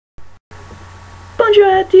Bonjour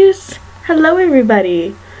à tous! Hello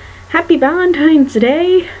everybody! Happy Valentine's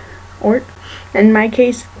Day! Or, in my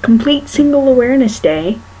case, Complete Single Awareness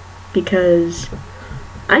Day, because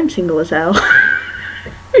I'm single as hell.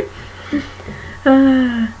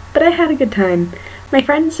 But I had a good time. My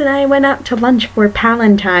friends and I went out to lunch for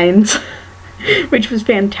Valentine's, which was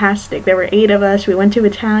fantastic. There were 8 of us. We went to an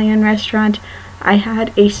Italian restaurant. I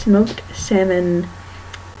had a smoked salmon.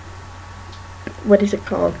 What is it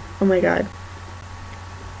called? Oh my god.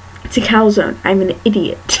 It's a calzone. I'm an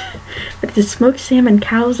idiot. But it's a smoked salmon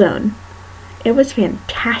calzone. It was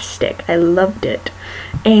fantastic. I loved it.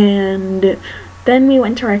 And then we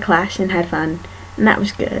went to our class and had fun. And that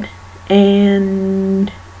was good.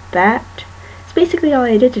 And that is basically all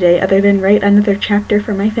I did today, other than write another chapter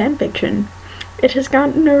for my fanfiction. It has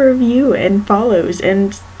gotten a review and follows,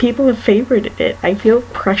 and people have favorited it. I feel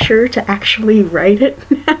pressure to actually write it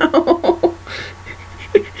now.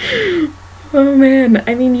 Oh man,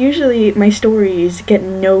 I mean, usually my stories get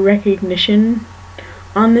no recognition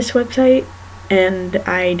on this website, and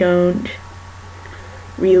I don't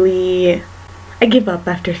really... I give up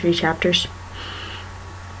after 3 chapters.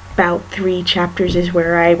 About 3 chapters is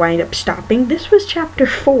where I wind up stopping. This was chapter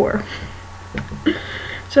 4.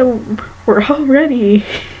 So we're already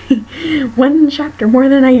 1 chapter more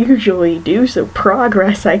than I usually do, so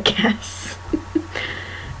progress, I guess.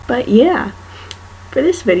 But yeah, for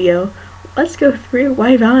this video, let's go through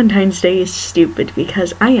why Valentine's Day is stupid,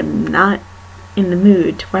 because I am not in the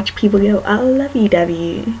mood to watch people go all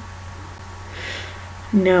lovey-dovey.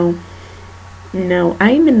 No,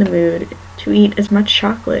 I'm in the mood to eat as much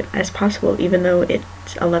chocolate as possible, even though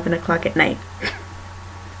it's 11 o'clock at night.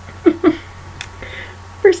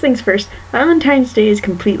 First things first, Valentine's Day is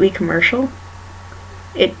completely commercial.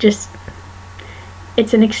 It's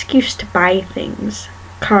an excuse to buy things.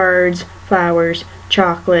 Cards, flowers,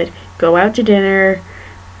 chocolate, go out to dinner,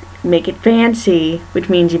 make it fancy, which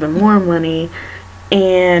means even more money,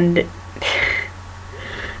 and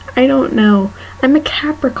I don't know. I'm a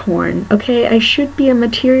Capricorn, okay? I should be a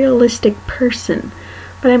materialistic person,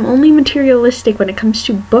 but I'm only materialistic when it comes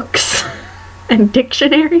to books and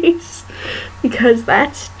dictionaries, because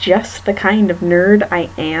that's just the kind of nerd I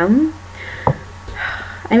am.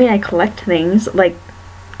 I mean, I collect things, like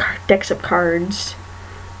decks of cards.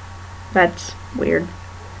 That's weird.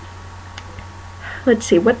 Let's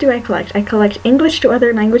see, what do I collect? I collect English to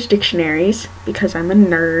other language dictionaries, because I'm a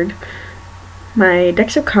nerd. My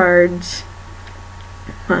decks of cards.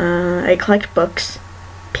 I collect books,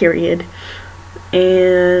 period.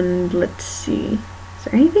 And let's see, is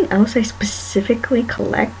there anything else I specifically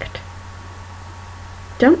collect?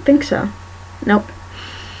 Don't think so. Nope.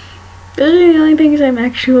 Those are the only things I'm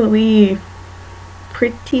actually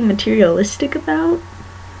pretty materialistic about.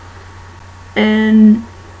 And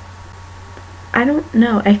I don't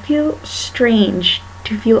know, I feel strange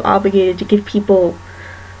to feel obligated to give people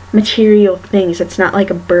material things. It's not like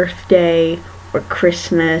a birthday or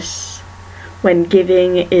Christmas, when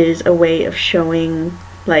giving is a way of showing,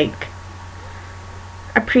 like,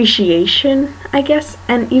 appreciation, I guess.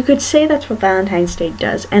 And you could say that's what Valentine's Day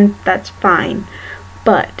does, and that's fine.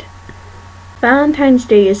 But Valentine's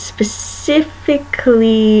Day is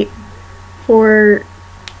specifically for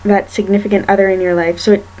that significant other in your life,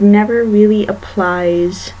 so it never really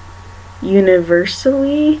applies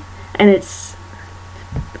universally, and it's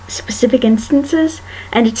specific instances,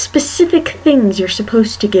 and it's specific things you're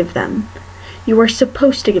supposed to give them. You are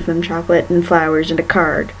supposed to give them chocolate and flowers and a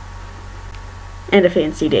card and a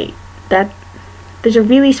fancy date. Those are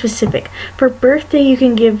really specific. For birthday, you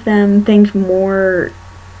can give them things more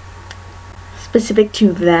specific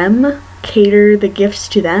to them, cater the gifts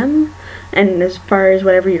to them. And as far as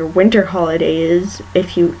whatever your winter holiday is,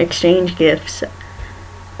 if you exchange gifts,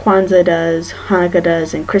 Kwanzaa does, Hanukkah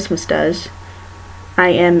does, and Christmas does. I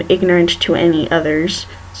am ignorant to any others,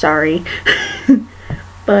 sorry.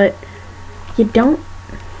 But you don't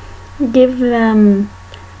give them,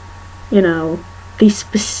 you know, these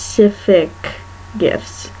specific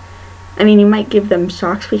gifts. I mean, you might give them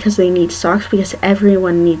socks because they need socks, because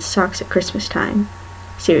everyone needs socks at Christmas time.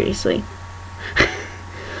 Seriously.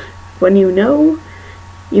 When you know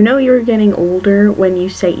you're getting older when you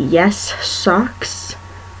say yes, socks,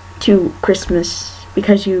 to Christmas,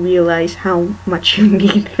 because you realize how much you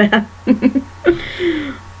need them.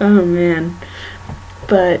 Oh man.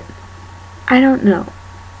 But I don't know.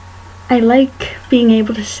 I like being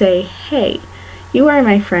able to say, hey, you are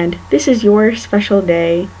my friend, this is your special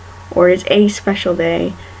day, or it's a special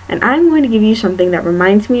day, and I'm going to give you something that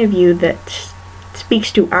reminds me of you, that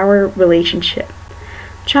speaks to our relationship.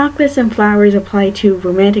 Chocolates and flowers apply to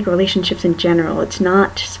romantic relationships in general. It's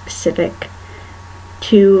not specific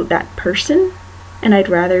to that person, and I'd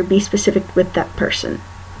rather be specific with that person.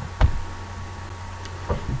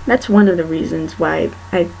 That's one of the reasons why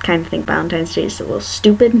I kind of think Valentine's Day is a little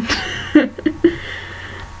stupid. I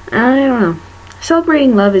don't know.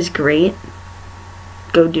 Celebrating love is great.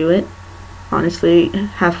 Go do it. Honestly,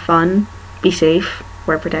 have fun. Be safe.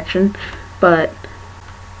 Wear protection. But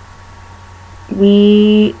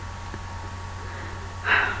we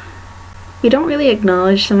don't really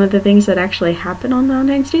acknowledge some of the things that actually happen on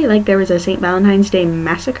Valentine's Day. Like there was a St. Valentine's Day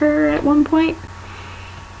massacre at one point.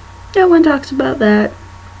 No one talks about that.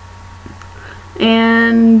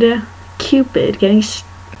 And Cupid, getting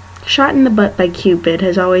shot in the butt by Cupid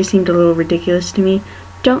has always seemed a little ridiculous to me.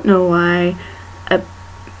 Don't know why.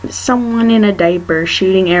 Someone in a diaper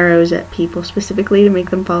shooting arrows at people specifically to make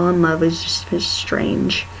them fall in love is just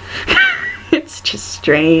strange. It's just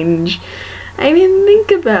strange. I mean, think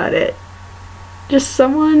about it. Just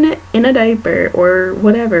someone in a diaper or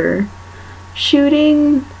whatever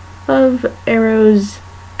shooting of arrows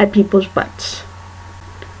at people's butts.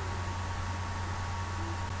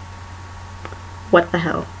 What the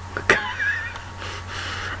hell?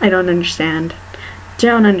 I don't understand.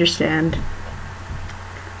 Don't understand.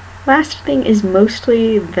 Last thing is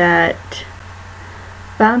mostly that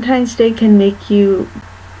Valentine's Day can make you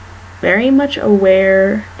very much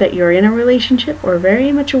aware that you're in a relationship or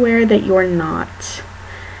very much aware that you're not.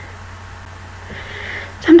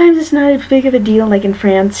 Sometimes it's not as big of a deal, like in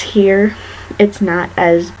France here. It's not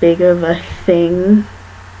as big of a thing,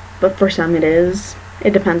 but for some it is.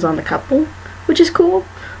 It depends on the couple, which is cool,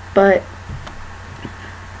 but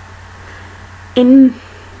in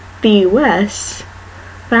the US,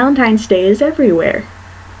 Valentine's Day is everywhere.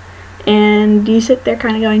 And you sit there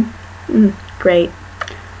kind of going, great.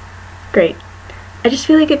 Great. I just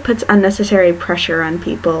feel like it puts unnecessary pressure on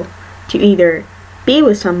people to either be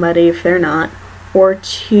with somebody if they're not, or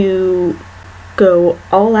to go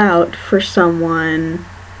all out for someone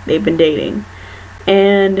they've been dating.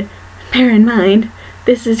 And bear in mind,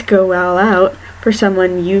 this is go all out for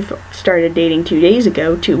someone you've started dating 2 days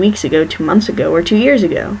ago, 2 weeks ago, 2 months ago, or 2 years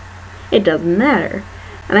ago. It doesn't matter.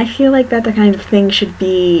 And I feel like that the kind of thing should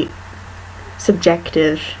be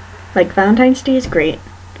subjective. Like, Valentine's Day is great,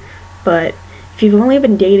 but if you've only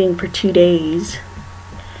been dating for 2 days,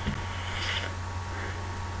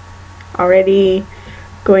 already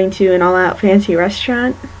going to an all-out fancy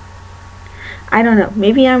restaurant, I don't know,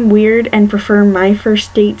 maybe I'm weird and prefer my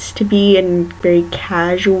first dates to be in very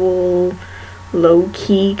casual,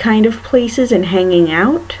 low-key kind of places and hanging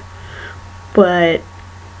out, but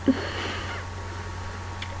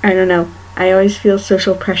I don't know. I always feel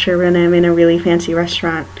social pressure when I'm in a really fancy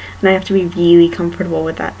restaurant, and I have to be really comfortable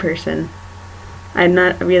with that person. I'm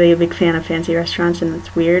not really a big fan of fancy restaurants, and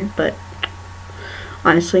it's weird, but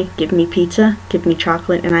honestly, give me pizza, give me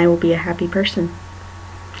chocolate, and I will be a happy person.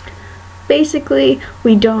 Basically,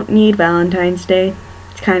 we don't need Valentine's Day.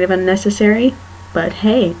 It's kind of unnecessary, but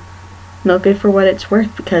hey, milk it for what it's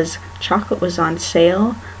worth, because chocolate was on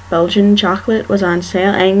sale. Belgian chocolate was on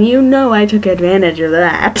sale, and you know I took advantage of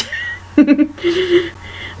that.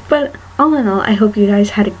 But all in all, I hope you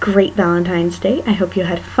guys had a great Valentine's Day. I hope you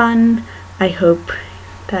had fun. I hope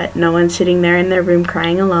that no one's sitting there in their room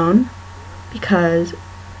crying alone, because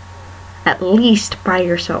at least buy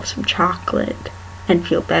yourself some chocolate and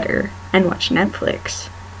feel better and watch Netflix.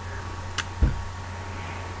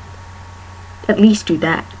 At least do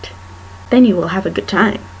that. Then you will have a good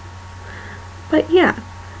time. But yeah,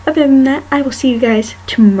 other than that, I will see you guys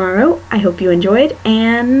tomorrow. I hope you enjoyed,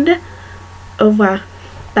 and au revoir.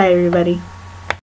 Bye, everybody.